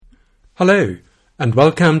Hello, and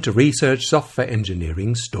welcome to Research Software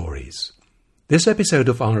Engineering Stories. This episode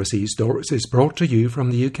of RSE Stories is brought to you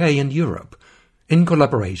from the UK and Europe, in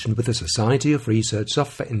collaboration with the Society of Research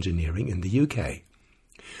Software Engineering in the UK.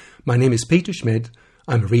 My name is Peter Schmidt.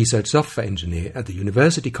 I'm a research software engineer at the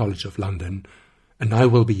University College of London, and I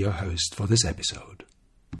will be your host for this episode.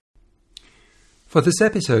 For this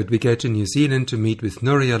episode, we go to New Zealand to meet with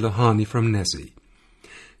Nuria Lohani from NESI.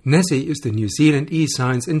 NESI is the New Zealand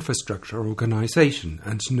eScience Infrastructure Organisation,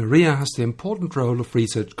 and Nuria has the important role of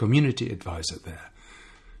research community advisor there.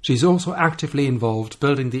 She's also actively involved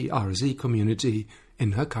building the RSE community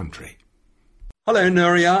in her country. Hello,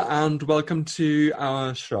 Nuria, and welcome to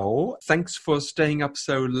our show. Thanks for staying up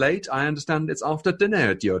so late. I understand it's after dinner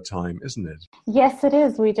at your time, isn't it? Yes, it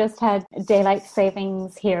is. We just had daylight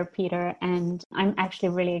savings here, Peter, and I'm actually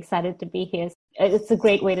really excited to be here. It's a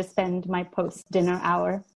great way to spend my post-dinner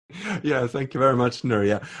hour. Yeah, thank you very much,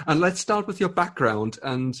 Nuria. And let's start with your background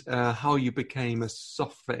and how you became a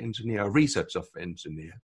software engineer, a research software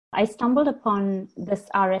engineer. I stumbled upon this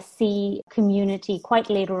RSE community quite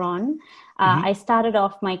later on. I started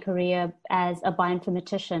off my career as a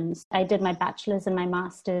bioinformatician. I did my bachelor's and my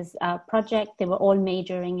master's project. They were all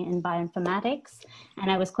majoring in bioinformatics,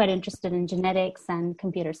 and I was quite interested in genetics and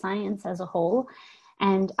computer science as a whole.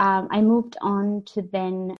 And I moved on to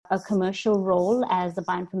then a commercial role as a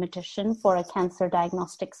bioinformatician for a cancer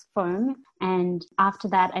diagnostics firm. And after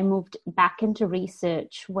that, I moved back into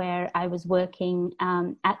research where I was working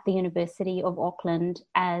at the University of Auckland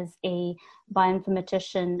as a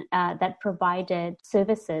bioinformatician that provided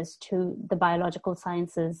services to the biological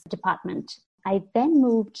sciences department. I then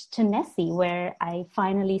moved to NESI, where I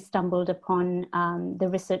finally stumbled upon the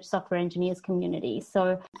research software engineers community.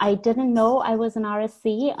 So I didn't know I was an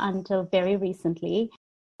RSE until very recently.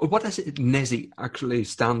 What does NESI actually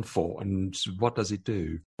stand for, and what does it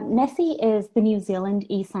do? NESI is the New Zealand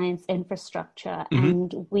eScience Infrastructure,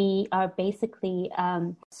 and we are basically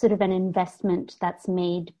sort of an investment that's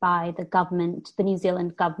made by the government, the New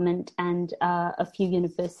Zealand government, and a few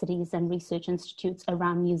universities and research institutes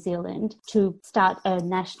around New Zealand to start a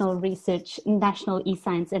national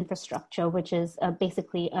eScience infrastructure, which is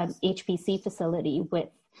basically an HPC facility with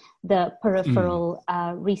the peripheral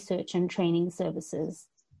research and training services.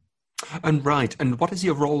 And what is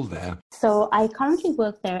your role there? So I currently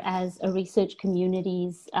work there as a research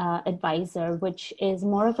communities advisor, which is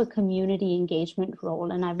more of a community engagement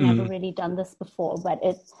role. And I've never really done this before, but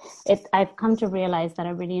I've come to realize that I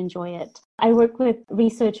really enjoy it. I work with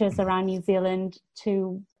researchers around New Zealand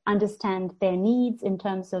to understand their needs in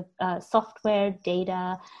terms of software,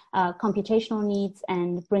 data, computational needs,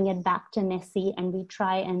 and bring it back to NESI. And we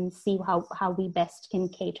try and see how we best can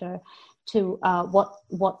cater to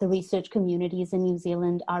what the research communities in New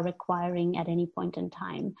Zealand are requiring at any point in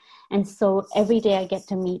time. And so every day I get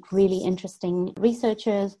to meet really interesting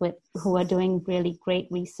researchers who are doing really great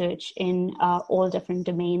research in all different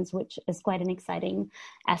domains, which is quite an exciting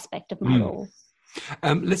aspect of my role.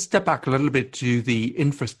 Let's step back a little bit to the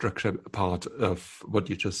infrastructure part of what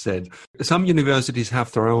you just said. Some universities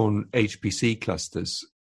have their own HPC clusters.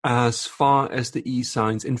 As far as the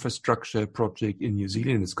eScience infrastructure project in New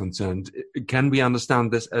Zealand is concerned, can we understand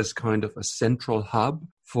this as kind of a central hub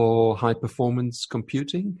for high-performance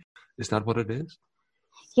computing? Is that what it is?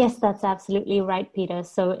 Yes, that's absolutely right, Peter.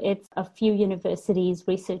 So it's a few universities,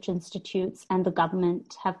 research institutes, and the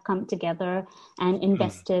government have come together and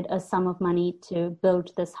invested a sum of money to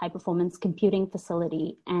build this high-performance computing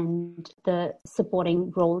facility and the supporting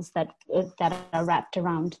roles that are wrapped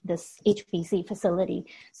around this HPC facility.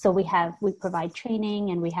 So we provide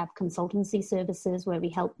training and we have consultancy services where we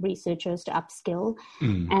help researchers to upskill.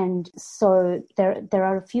 And so there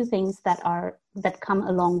are a few things that come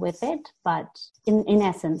along with it, but in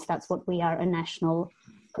essence, that's what we are, a national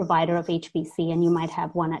provider of HPC, and you might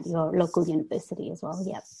have one at your local university as well,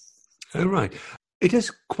 yes. Oh, right. It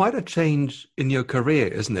is quite a change in your career,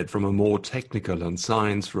 isn't it, from a more technical and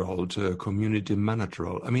science role to a community manager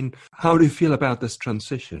role? I mean, how do you feel about this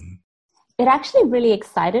transition? It actually really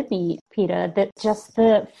excited me, Peter, that just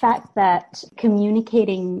the fact that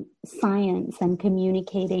communicating science and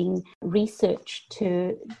communicating research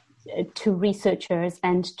to researchers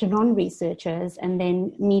and to non-researchers, and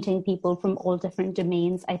then meeting people from all different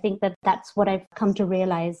domains. I think that's what I've come to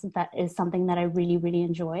realize that is something that I really, really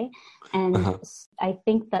enjoy. And I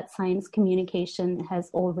think that science communication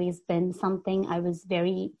has always been something I was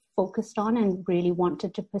very focused on and really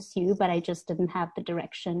wanted to pursue, but I just didn't have the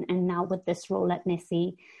direction. And now with this role at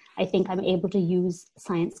NESI, I think I'm able to use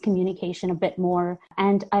science communication a bit more.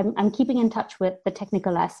 And I'm keeping in touch with the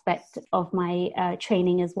technical aspect of my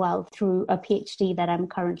training as well through a PhD that I'm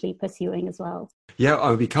currently pursuing as well.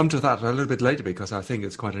 Yeah, we come to that a little bit later because I think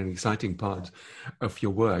it's quite an exciting part of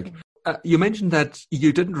your work. You mentioned that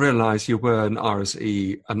you didn't realize you were an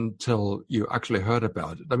RSE until you actually heard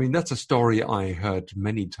about it. I mean, that's a story I heard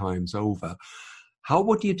many times over. How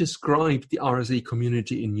would you describe the RSE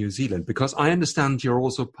community in New Zealand? Because I understand you're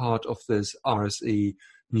also part of this RSE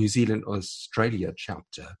New Zealand Australia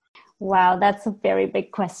chapter. Wow, that's a very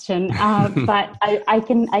big question. But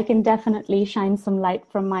I can definitely shine some light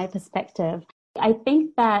from my perspective. I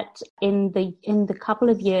think that in the couple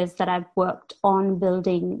of years that I've worked on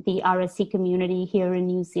building the RSE community here in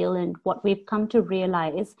New Zealand, what we've come to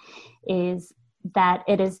realize is that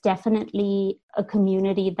it is definitely a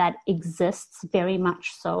community that exists very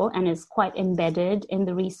much so and is quite embedded in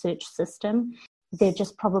the research system. They're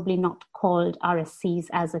just probably not called RSCs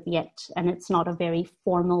as of yet, and it's not a very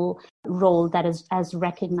formal role that is as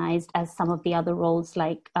recognized as some of the other roles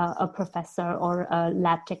like a professor or a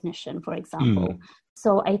lab technician, for example.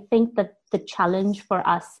 So I think that the challenge for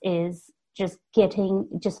us is just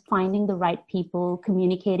finding the right people,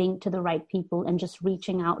 communicating to the right people, and just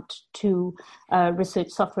reaching out to research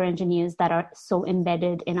software engineers that are so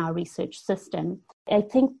embedded in our research system. I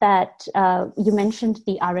think that you mentioned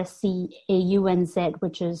the RSC AUNZ,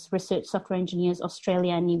 which is Research Software Engineers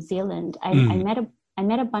Australia and New Zealand. I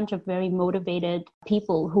met a bunch of very motivated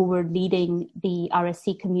people who were leading the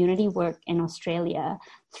RSC community work in Australia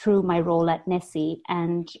through my role at NESI.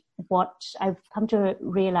 And what I've come to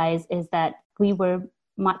realize is that we were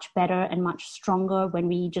much better and much stronger when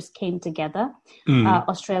we just came together.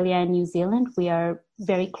 Australia and New Zealand, we are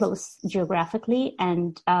very close geographically,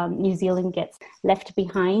 and New Zealand gets left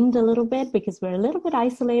behind a little bit because we're a little bit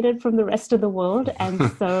isolated from the rest of the world.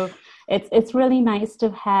 And so it's really nice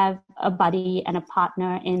to have a buddy and a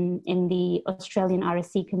partner in the Australian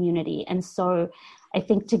RSC community. And so I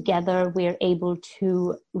think together we're able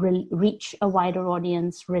to reach a wider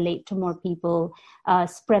audience, relate to more people,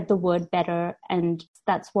 spread the word better. And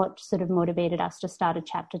that's what sort of motivated us to start a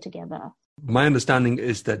chapter together. My understanding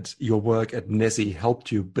is that your work at NESI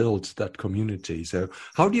helped you build that community. So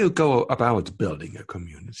how do you go about building a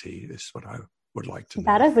community is what I would like to know.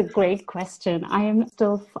 That is a great question. I am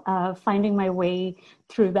still finding my way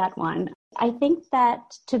through that one. I think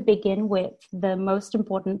that to begin with, the most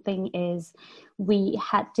important thing is we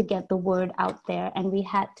had to get the word out there, and we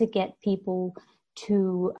had to get people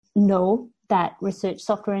to know that research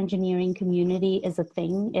software engineering community is a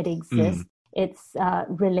thing. It exists. It's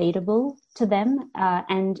relatable to them.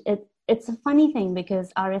 And it's a funny thing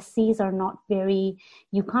because RSCs are not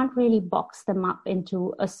you can't really box them up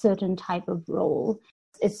into a certain type of role.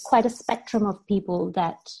 It's quite a spectrum of people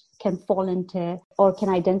that can fall into or can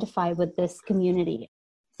identify with this community.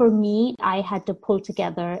 For me, I had to pull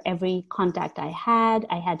together every contact I had.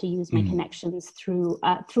 I had to use my connections through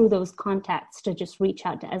those contacts to just reach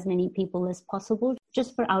out to as many people as possible,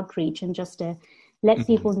 just for outreach and just to let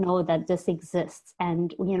people know that this exists.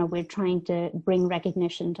 And, we're trying to bring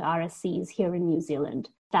recognition to RSCs here in New Zealand.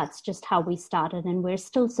 That's just how we started. And we're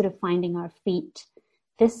still sort of finding our feet.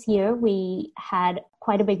 This year, we had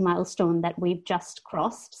quite a big milestone that we've just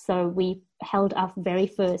crossed. So we held our very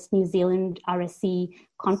first New Zealand RSC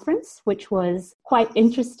conference, which was quite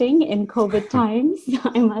interesting in COVID times,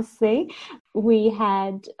 I must say. We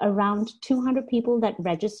had around 200 people that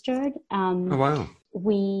registered. Oh, wow.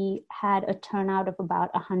 We had a turnout of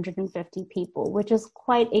about 150 people, which is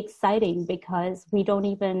quite exciting because we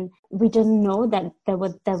didn't know that there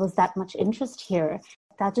was that much interest here.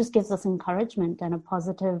 That just gives us encouragement and a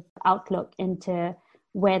positive outlook into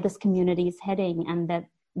where this community is heading, and that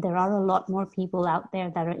there are a lot more people out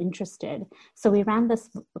there that are interested. So we ran this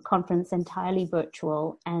conference entirely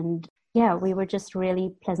virtual, and we were just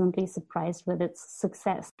really pleasantly surprised with its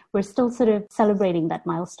success. We're still sort of celebrating that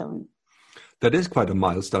milestone. That is quite a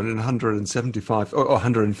milestone, and 175 or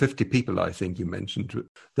 150 people, I think you mentioned.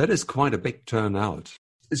 That is quite a big turnout.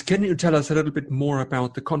 Can you tell us a little bit more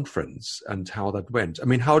about the conference and how that went? I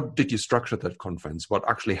mean, how did you structure that conference? What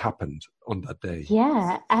actually happened on that day?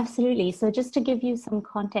 Yeah, absolutely. So just to give you some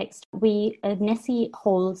context, NESI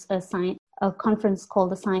holds a conference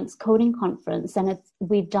called the Science Coding Conference, and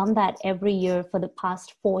we've done that every year for the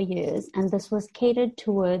past 4 years. And this was catered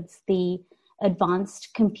towards the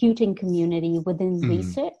advanced computing community within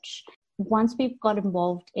research. once we've got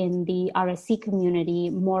involved in the RSC community,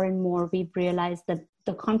 more and more we've realized that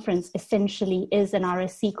the conference essentially is an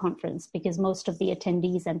RSC conference because most of the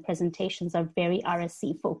attendees and presentations are very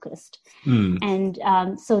RSC focused. And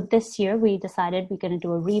so this year we decided we're going to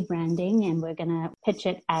do a rebranding and we're going to pitch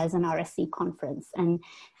it as an RSC conference. And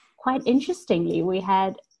quite interestingly, we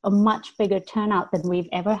had a much bigger turnout than we've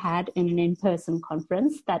ever had in an in-person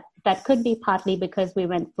conference. That could be partly because we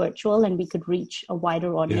went virtual and we could reach a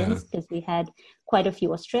wider audience because we had quite a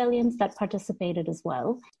few Australians that participated as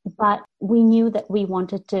well. But we knew that we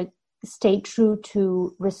wanted to stay true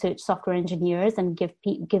to research software engineers and give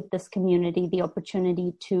this community the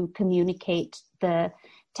opportunity to communicate the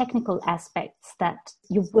technical aspects that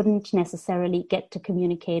you wouldn't necessarily get to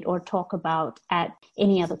communicate or talk about at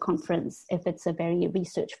any other conference if it's a very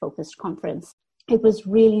research-focused conference. It was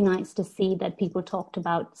really nice to see that people talked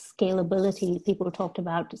about scalability, people talked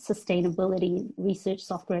about sustainability. Research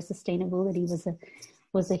software sustainability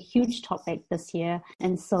was a huge topic this year.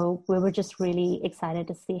 And so we were just really excited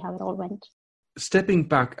to see how it all went. Stepping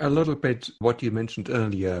back a little bit, what you mentioned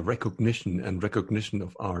earlier, recognition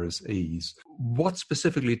of RSEs, what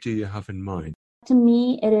specifically do you have in mind? To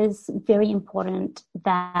me, it is very important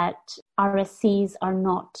that RSCs are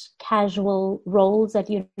not casual roles at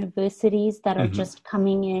universities that are just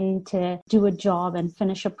coming in to do a job and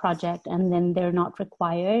finish a project and then they're not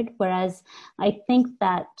required. Whereas I think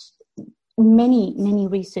that many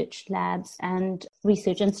research labs and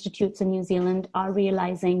research institutes in New Zealand are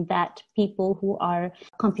realizing that people who are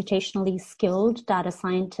computationally skilled data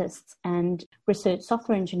scientists and research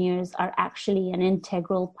software engineers are actually an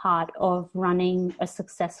integral part of running a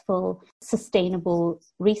successful, sustainable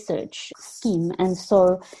research scheme. And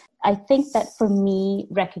so I think that for me,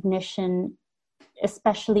 recognition,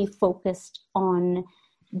 especially focused on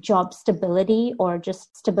job stability or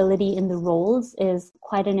just stability in the roles, is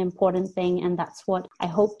quite an important thing. And that's what I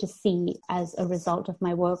hope to see as a result of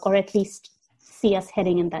my work, or at least see us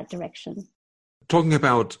heading in that direction. Talking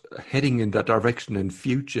about heading in that direction in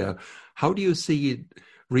future, how do you see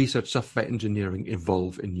research software engineering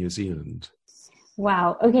evolve in New Zealand?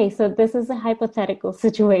 Wow. Okay. So this is a hypothetical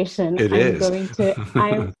situation.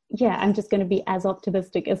 I'm just going to be as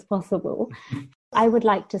optimistic as possible. I would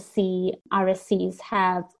like to see RSCs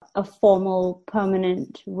have a formal,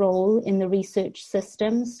 permanent role in the research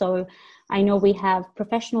system. So I know we have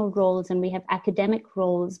professional roles and we have academic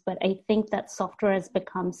roles, but I think that software has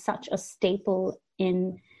become such a staple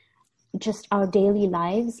in just our daily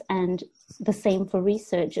lives, and the same for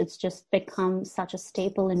research. It's just become such a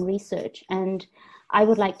staple in research. And I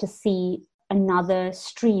would like to see another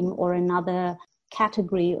stream or another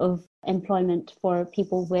category of employment for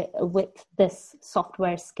people with this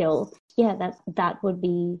software skill. Yeah, that would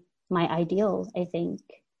be my ideal, I think,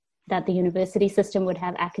 that the university system would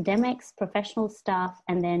have academics, professional staff,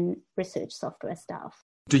 and then research software staff.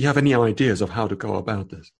 Do you have any ideas of how to go about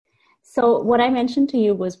this? So what I mentioned to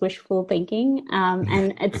you was wishful thinking,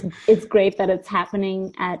 and it's great that it's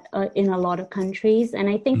happening in a lot of countries. And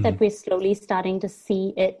I think that we're slowly starting to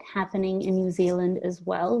see it happening in New Zealand as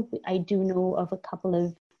well. I do know of a couple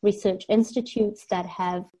of research institutes that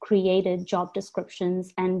have created job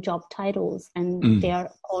descriptions and job titles, and they are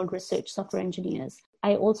called research software engineers.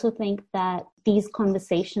 I also think that these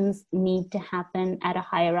conversations need to happen at a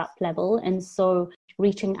higher up level. And so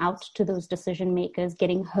reaching out to those decision makers,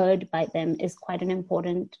 getting heard by them is quite an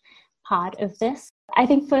important part of this. I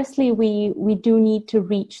think firstly, we do need to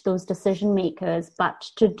reach those decision makers, but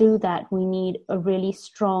to do that, we need a really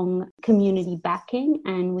strong community backing,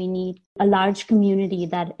 and we need a large community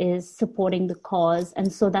that is supporting the cause.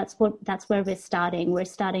 And so that's where we're starting. We're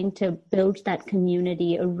starting to build that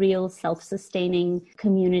community, a real self-sustaining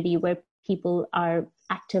community where people are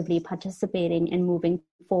actively participating and moving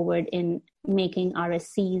forward in making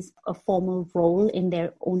RSCs a formal role in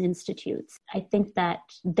their own institutes. I think that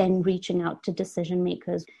then reaching out to decision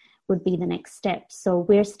makers would be the next step. So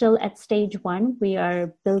we're still at stage 1. We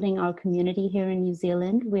are building our community here in New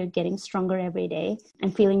Zealand. We're getting stronger every day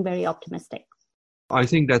and feeling very optimistic. I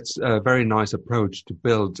think that's a very nice approach, to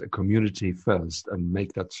build a community first and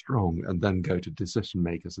make that strong, and then go to decision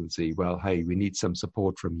makers and see, well, hey, we need some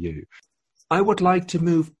support from you. I would like to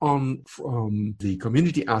move on from the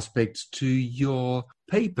community aspects to your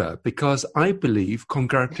paper, because I believe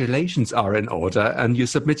congratulations are in order and you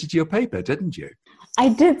submitted your paper, didn't you? I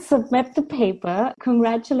did submit the paper.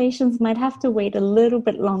 Congratulations might have to wait a little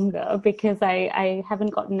bit longer because I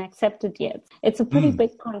haven't gotten accepted yet. It's a pretty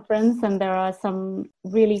big conference and there are some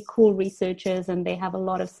really cool researchers and they have a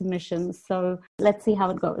lot of submissions. So let's see how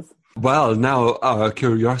it goes. Well, now our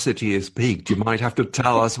curiosity is piqued. You might have to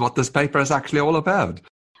tell us what this paper is actually all about.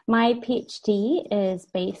 My PhD is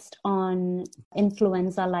based on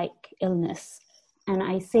influenza-like illness. And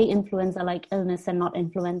I say influenza-like illness and not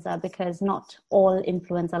influenza because not all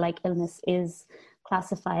influenza-like illness is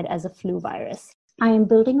classified as a flu virus. I am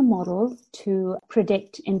building a model to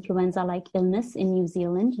predict influenza-like illness in New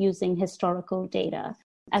Zealand using historical data.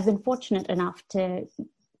 I've been fortunate enough to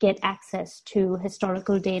get access to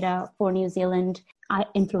historical data for New Zealand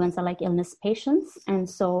influenza-like illness patients. And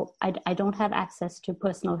so I don't have access to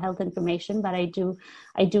personal health information, but I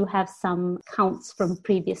do have some counts from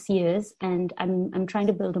previous years. And I'm trying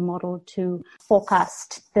to build a model to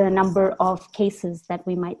forecast the number of cases that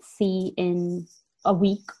we might see in a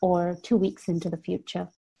week or 2 weeks into the future.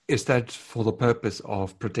 Is that for the purpose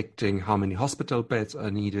of predicting how many hospital beds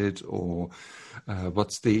are needed, or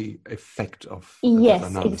what's the effect of Yes, that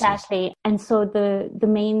analysis? Exactly. And so the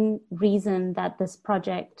main reason that this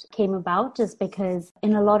project came about is because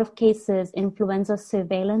in a lot of cases, influenza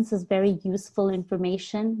surveillance is very useful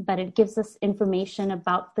information, but it gives us information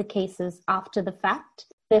about the cases after the fact.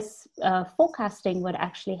 This forecasting would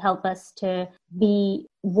actually help us to be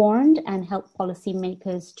warned and help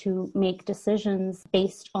policymakers to make decisions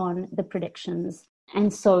based on the predictions.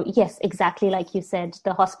 And so, yes, exactly like you said,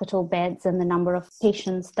 the hospital beds and the number of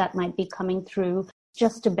patients that might be coming through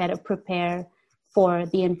just to better prepare for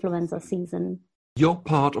the influenza season. Your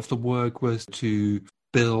part of the work was to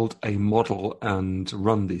build a model and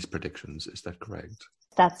run these predictions. Is that correct?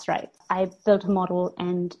 That's right. I built a model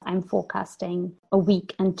and I'm forecasting a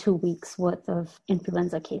week and 2 weeks worth of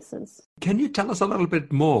influenza cases. Can you tell us a little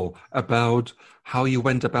bit more about how you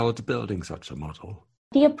went about building such a model?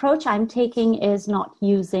 The approach I'm taking is not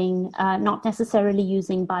necessarily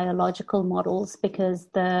using biological models, because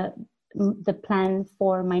the plan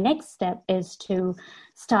for my next step is to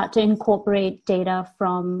start to incorporate data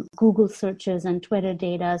from Google searches and Twitter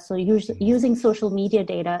data, so using social media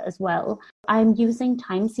data as well. I'm using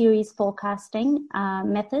time series forecasting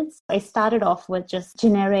methods. I started off with just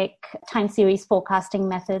generic time series forecasting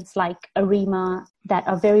methods like ARIMA that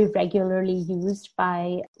are very regularly used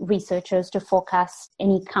by researchers to forecast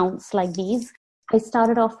any counts like these. I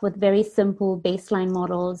started off with very simple baseline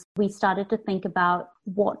models. We started to think about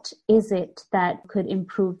what is it that could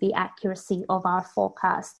improve the accuracy of our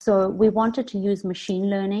forecast. So we wanted to use machine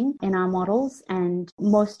learning in our models, and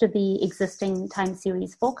most of the existing time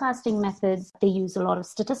series forecasting methods, they use a lot of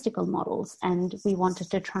statistical models, and we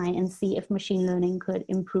wanted to try and see if machine learning could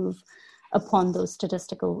improve upon those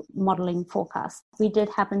statistical modeling forecasts. We did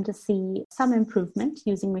happen to see some improvement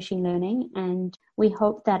using machine learning, and we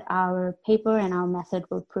hope that our paper and our method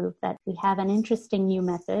will prove that we have an interesting new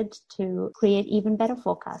method to create even better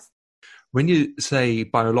forecasts. When you say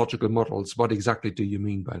biological models, what exactly do you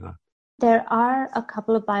mean by that? There are a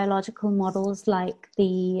couple of biological models like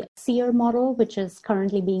the SEER model, which is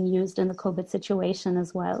currently being used in the COVID situation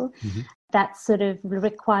as well. Mm-hmm. That sort of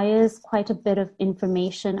requires quite a bit of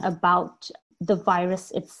information about the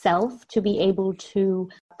virus itself to be able to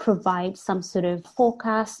provide some sort of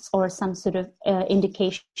forecasts or some sort of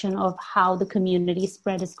indication of how the community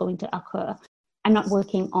spread is going to occur. I'm not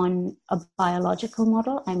working on a biological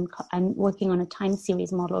model. I'm working on a time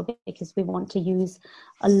series model because we want to use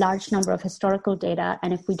a large number of historical data.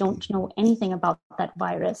 And if we don't know anything about that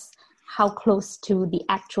virus, how close to the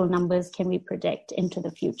actual numbers can we predict into the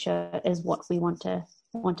future is what we want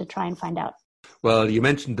to try and find out. Well, you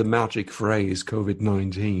mentioned the magic phrase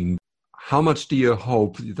COVID-19. How much do you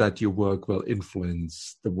hope that your work will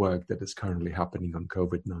influence the work that is currently happening on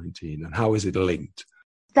COVID-19, and how is it linked?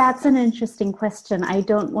 That's an interesting question. I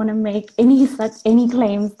don't want to make any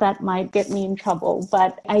claims that might get me in trouble,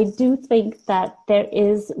 but I do think that there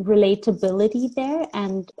is relatability there.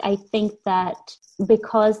 And I think that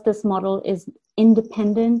because this model is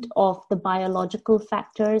independent of the biological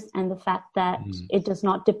factors and the fact that it does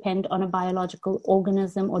not depend on a biological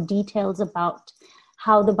organism or details about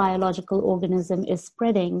how the biological organism is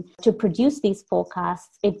spreading to produce these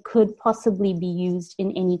forecasts, it could possibly be used in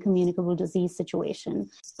any communicable disease situation.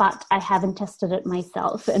 But I haven't tested it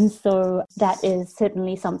myself. And so that is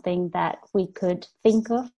certainly something that we could think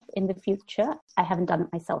of in the future. I haven't done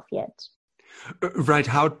it myself yet. Right.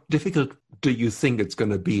 How difficult do you think it's going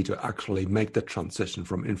to be to actually make the transition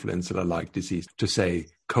from influenza-like disease to, say,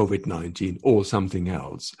 COVID-19 or something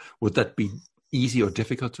else? Would that be easy or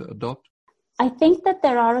difficult to adopt? I think that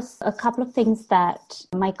there are a couple of things that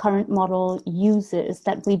my current model uses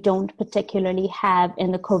that we don't particularly have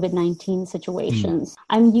in the COVID-19 situations.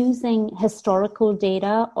 I'm using historical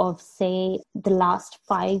data of, say, the last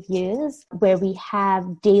 5 years, where we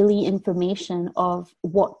have daily information of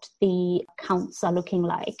what the counts are looking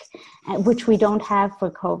like, which we don't have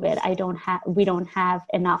for COVID. We don't have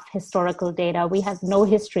enough historical data. We have no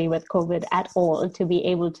history with COVID at all to be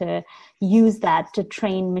able to use that to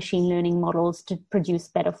train machine learning models to produce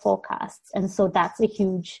better forecasts. And so that's a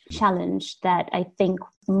huge challenge that I think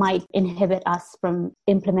might inhibit us from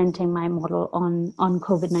implementing my model on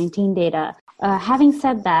COVID-19 data. Having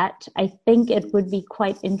said that, I think it would be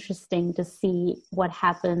quite interesting to see what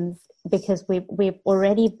happens, because we've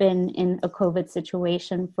already been in a COVID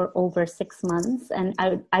situation for over 6 months, and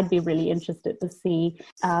I'd be really interested to see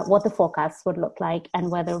what the forecasts would look like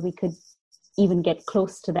and whether we could even get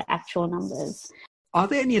close to the actual numbers. Are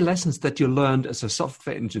there any lessons that you learned as a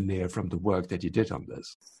software engineer from the work that you did on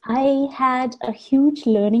this? I had a huge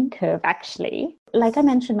learning curve, actually. Like I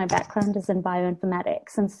mentioned, my background is in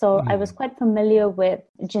bioinformatics, and so I was quite familiar with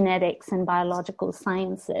genetics and biological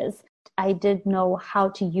sciences. I did know how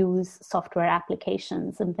to use software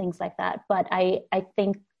applications and things like that, but I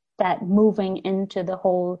think that moving into the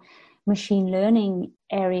whole machine learning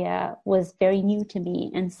area was very new to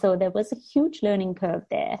me. And so there was a huge learning curve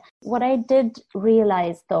there. What I did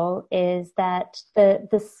realize, though, is that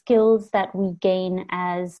the skills that we gain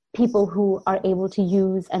as people who are able to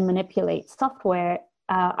use and manipulate software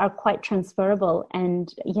are quite transferable.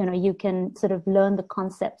 And, you can sort of learn the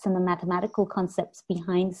concepts and the mathematical concepts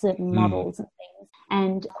behind certain models and things,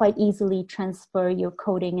 and quite easily transfer your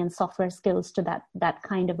coding and software skills to that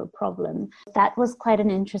kind of a problem. That was quite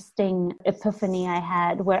an interesting epiphany I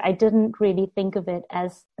had, where I didn't really think of it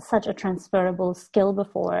as such a transferable skill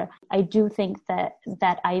before. I do think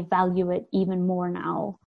that I value it even more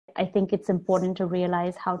now. I think it's important to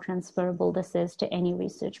realize how transferable this is to any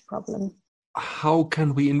research problem. How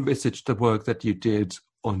can we envisage the work that you did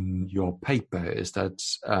on your paper? Is that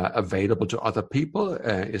available to other people?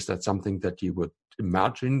 Is that something that you would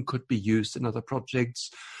imagine could be used in other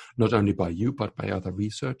projects, not only by you, but by other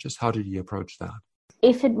researchers? How did you approach that?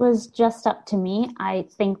 If it was just up to me, I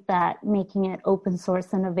think that making it open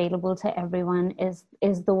source and available to everyone is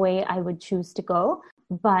the way I would choose to go.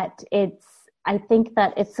 But I think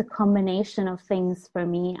that it's a combination of things for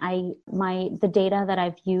me. The data that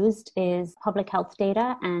I've used is public health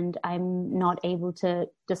data, and I'm not able to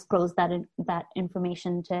disclose that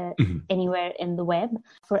information to anywhere in the web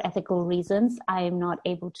for ethical reasons. I am not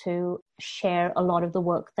able to share a lot of the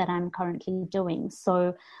work that I'm currently doing.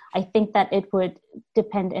 So I think that it would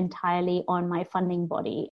depend entirely on my funding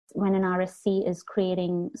body. When an RSC is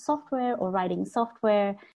creating software or writing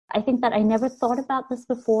software, I think that I never thought about this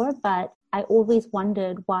before, but I always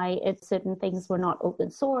wondered why certain things were not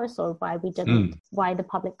open source, or why why the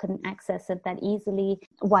public couldn't access it that easily,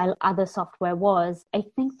 while other software was. I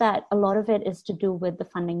think that a lot of it is to do with the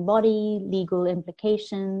funding body, legal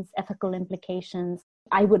implications, ethical implications.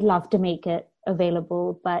 I would love to make it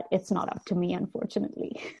available, but it's not up to me,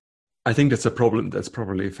 unfortunately. I think that's a problem that's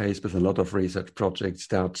probably faced with a lot of research projects,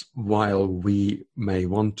 that while we may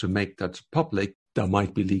want to make that public, there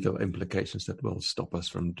might be legal implications that will stop us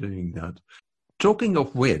from doing that. Talking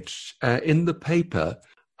of which, in the paper,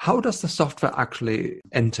 how does the software actually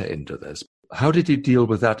enter into this? How did you deal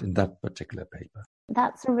with that in that particular paper?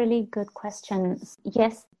 That's a really good question.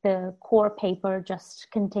 Yes, the core paper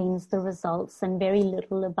just contains the results and very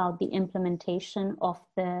little about the implementation of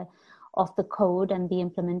the code and the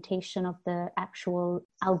implementation of the actual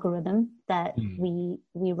algorithm that we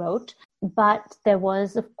wrote. But there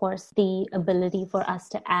was, of course, the ability for us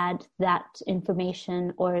to add that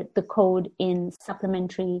information or the code in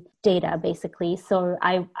supplementary data, basically. So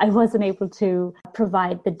I wasn't able to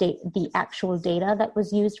provide the actual data that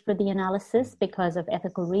was used for the analysis because of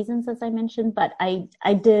ethical reasons, as I mentioned, but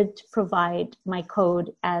I did provide my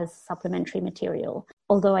code as supplementary material.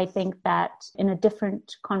 Although I think that in a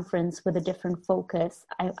different conference with a different focus,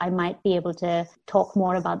 I might be able to talk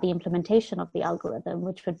more about the implementation of the algorithm,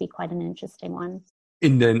 which would be quite an interesting one.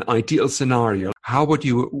 In an ideal scenario, how would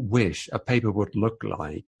you wish a paper would look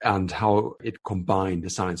like, and how it combined the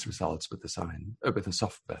science results with the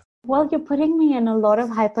software? Well, you're putting me in a lot of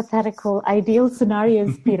hypothetical ideal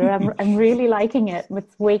scenarios, Peter. I'm really liking it.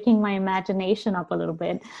 It's waking my imagination up a little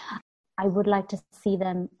bit. I would like to see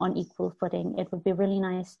them on equal footing. It would be really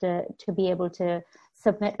nice to be able to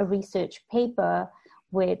submit a research paper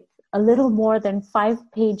with a little more than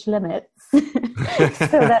 5-page limits so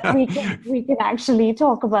that we can actually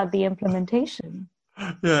talk about the implementation.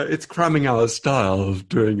 Yeah, it's cramming our style of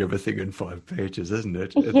doing everything in 5 pages, isn't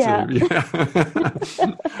it? Yeah.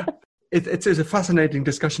 It's a fascinating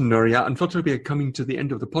discussion, Nuria. Unfortunately, we are coming to the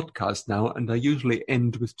end of the podcast now, and I usually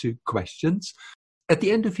end with 2 questions. At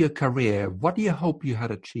the end of your career, what do you hope you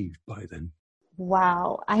had achieved by then?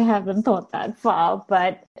 Wow, I haven't thought that far,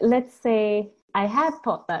 but let's say I had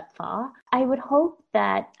thought that far. I would hope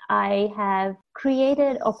that I have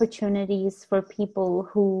created opportunities for people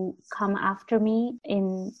who come after me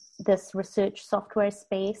in this research software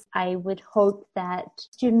space. I would hope that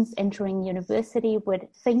students entering university would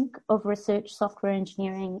think of research software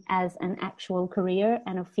engineering as an actual career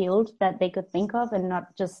and a field that they could think of and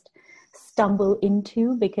not just stumble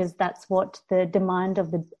into, because that's what the demand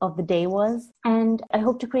of the day was. And I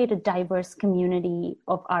hope to create a diverse community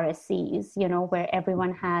of RSCs, where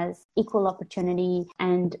everyone has equal opportunity.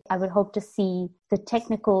 And I would hope to see the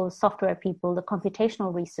technical software people, the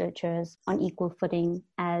computational researchers, on equal footing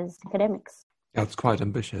as academics. That's quite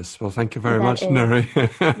ambitious. Well, thank you very much, Nuri.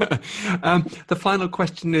 The final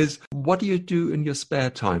question is, what do you do in your spare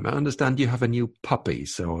time? I understand you have a new puppy,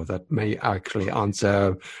 so that may actually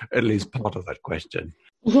answer at least part of that question.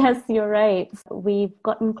 Yes, you're right. We've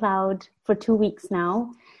gotten Cloud for 2 weeks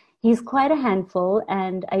now. He's quite a handful,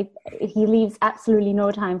 and he leaves absolutely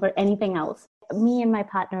no time for anything else. Me and my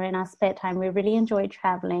partner, in our spare time, we really enjoy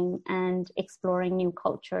traveling and exploring new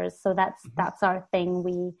cultures. So that's our thing.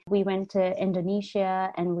 We went to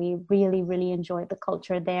Indonesia, and we really, really enjoyed the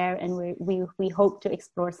culture there. And we hope to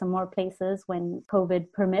explore some more places when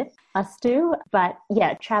COVID permits us to. But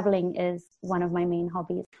yeah, traveling is one of my main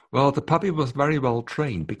hobbies. Well, the puppy was very well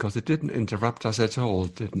trained because it didn't interrupt us at all,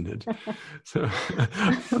 didn't it? So.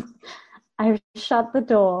 I shut the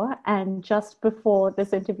door, and just before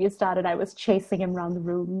this interview started, I was chasing him around the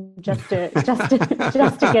room just to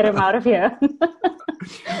get him out of here.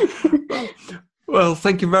 Well,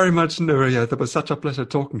 thank you very much, Nuria. That was such a pleasure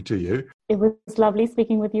talking to you. It was lovely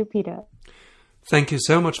speaking with you, Peter. Thank you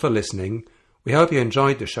so much for listening. We hope you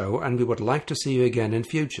enjoyed the show, and we would like to see you again in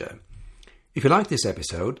future. If you like this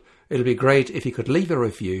episode, it'll be great if you could leave a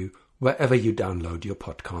review wherever you download your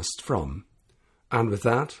podcasts from. And with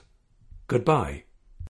that, goodbye.